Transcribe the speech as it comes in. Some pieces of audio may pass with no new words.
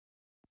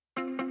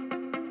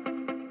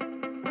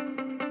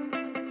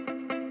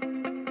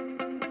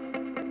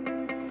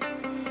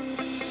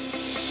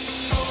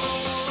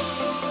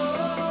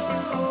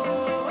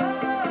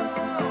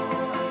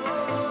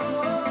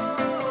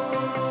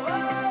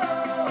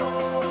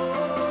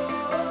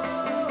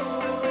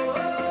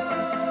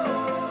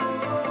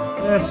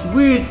It's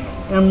with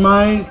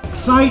my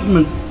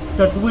excitement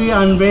that we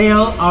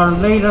unveil our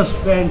latest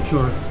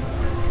venture,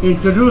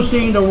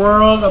 introducing the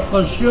World of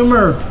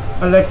Consumer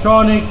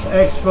Electronics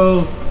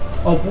Expo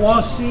of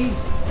WOSAS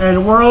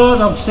and World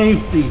of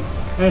Safety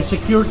and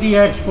Security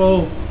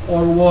Expo,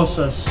 or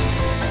WOSAS.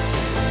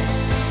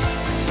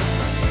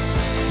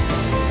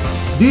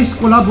 This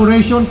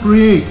collaboration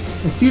creates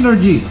a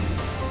synergy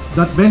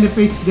that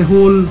benefits the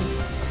whole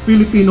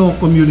Filipino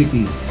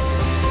community.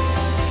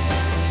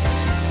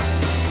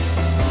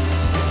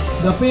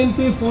 The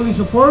PNP fully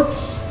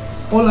supports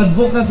all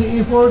advocacy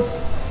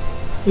efforts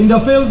in the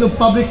field of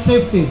public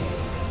safety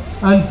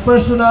and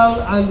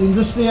personal and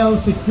industrial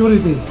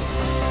security.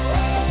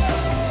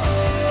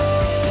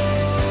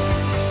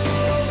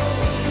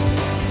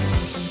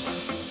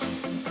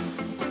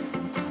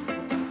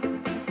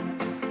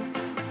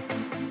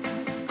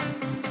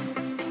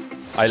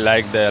 I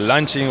like the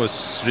launching.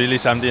 Was really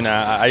something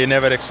I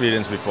never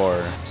experienced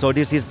before. So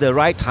this is the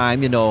right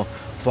time,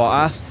 for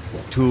us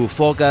to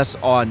focus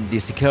on the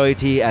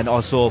security and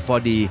also for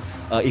the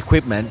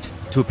equipment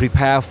to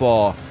prepare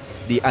for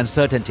the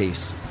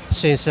uncertainties.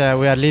 Since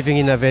we are living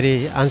in a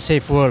very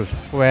unsafe world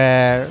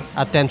where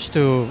attempts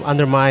to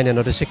undermine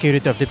the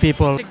security of the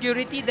people.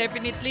 Security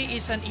definitely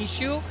is an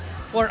issue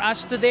for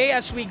us today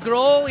as we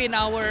grow in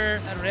our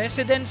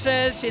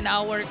residences, in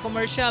our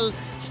commercial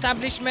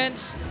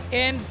establishments,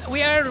 and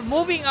we are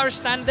moving our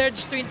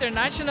standards to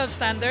international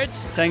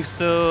standards. Thanks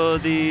to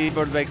the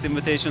World Bank's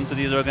invitation to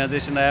this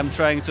organization, I am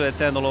trying to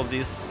attend all of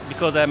this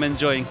because I am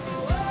enjoying.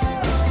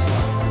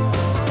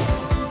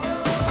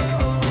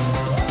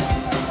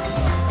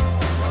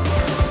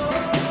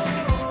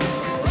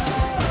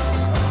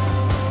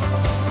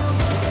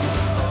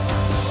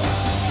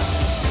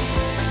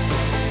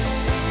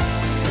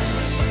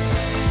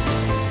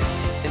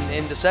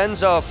 In the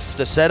sense of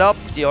the setup,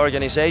 the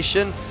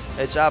organization,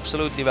 it's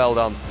absolutely well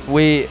done.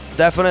 We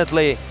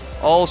definitely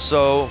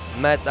also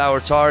met our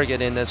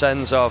target in the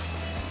sense of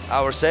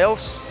our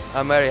sales.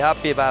 I'm very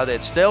happy about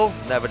it still,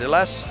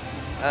 nevertheless.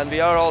 And we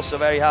are also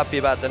very happy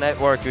about the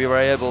network we were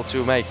able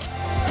to make.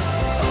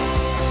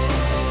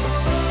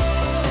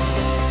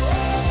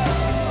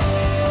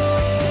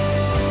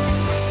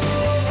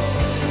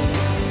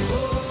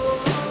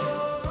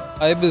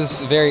 It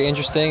was very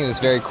interesting. It was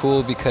very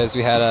cool because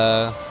we had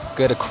a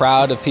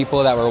crowd of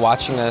people that were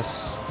watching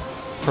us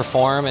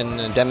perform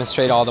and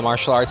demonstrate all the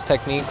martial arts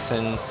techniques,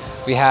 and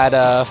we had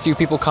a few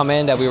people come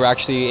in that we were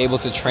actually able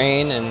to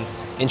train and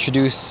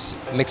introduce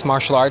mixed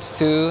martial arts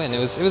to, and it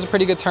was a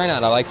pretty good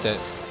turnout. I liked it.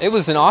 It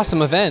was an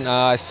awesome event.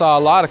 I saw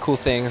a lot of cool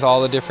things,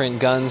 all the different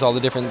guns, all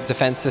the different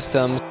defense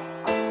systems.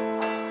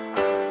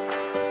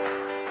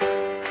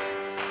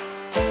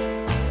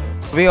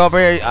 We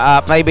operate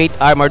a private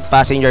armored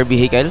passenger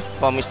vehicle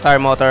from Star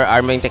Motor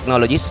Arming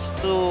Technologies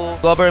to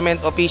government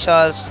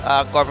officials,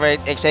 corporate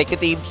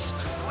executives,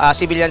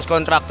 civilians,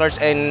 contractors,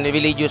 and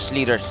religious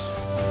leaders.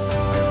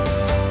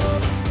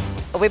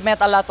 We've met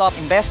a lot of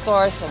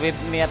investors, we've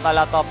met a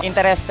lot of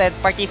interested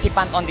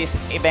participants on this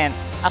event.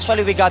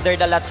 Actually, we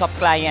gathered a lot of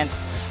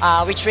clients,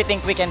 which we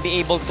think we can be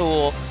able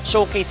to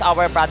showcase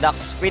our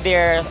products with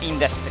their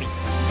industry.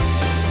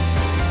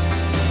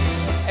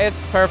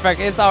 It's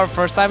perfect. It's our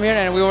first time here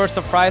and we were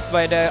surprised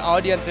by the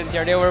audience in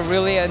here. They were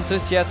really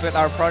enthusiastic with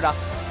our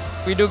products.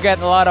 We do get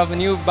a lot of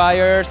new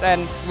buyers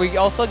and we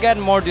also get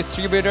more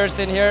distributors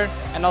in here,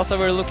 and also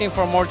we're looking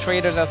for more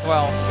traders as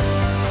well.